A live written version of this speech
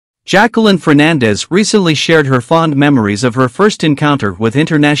Jacqueline Fernandez recently shared her fond memories of her first encounter with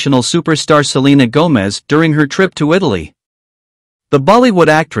international superstar Selena Gomez during her trip to Italy. The Bollywood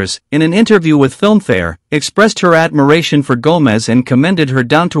actress, in an interview with Filmfare, expressed her admiration for Gomez and commended her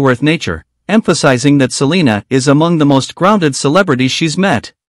down-to-earth nature, emphasizing that Selena is among the most grounded celebrities she's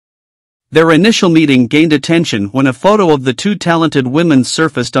met. Their initial meeting gained attention when a photo of the two talented women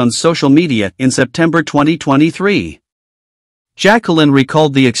surfaced on social media in September 2023. Jacqueline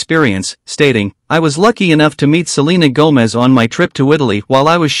recalled the experience, stating, "I was lucky enough to meet Selena Gomez on my trip to Italy while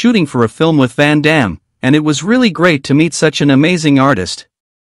I was shooting for a film with Damme, and it was really great to meet such an amazing artist."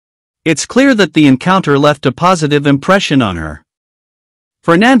 It's clear that the encounter left a positive impression on her.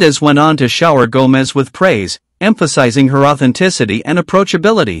 Fernandez went on to shower Gomez with praise, emphasizing her authenticity and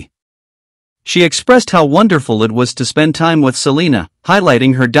approachability. She expressed how wonderful it was to spend time with Selena,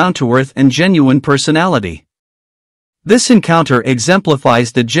 highlighting her down-to-earth and genuine personality. This encounter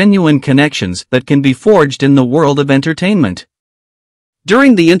exemplifies the genuine connections that can be forged in the world of entertainment.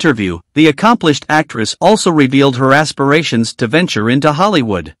 During the interview, the accomplished actress also revealed her aspirations to venture into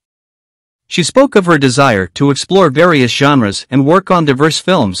Hollywood. She spoke of her desire to explore various genres and work on diverse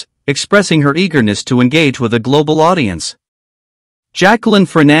films, expressing her eagerness to engage with a global audience. Jacqueline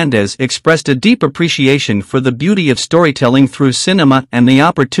Fernandez expressed a deep appreciation for the beauty of storytelling through cinema and the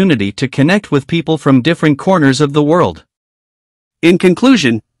opportunity to connect with people from different corners of the world. In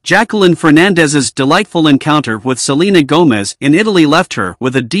conclusion, Jacqueline Fernandez's delightful encounter with Selena Gomez in Italy left her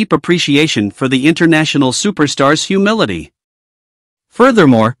with a deep appreciation for the international superstar's humility.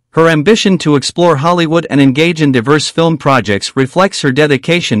 Furthermore, her ambition to explore Hollywood and engage in diverse film projects reflects her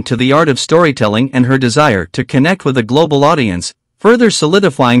dedication to the art of storytelling and her desire to connect with a global audience, further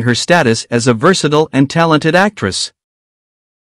solidifying her status as a versatile and talented actress.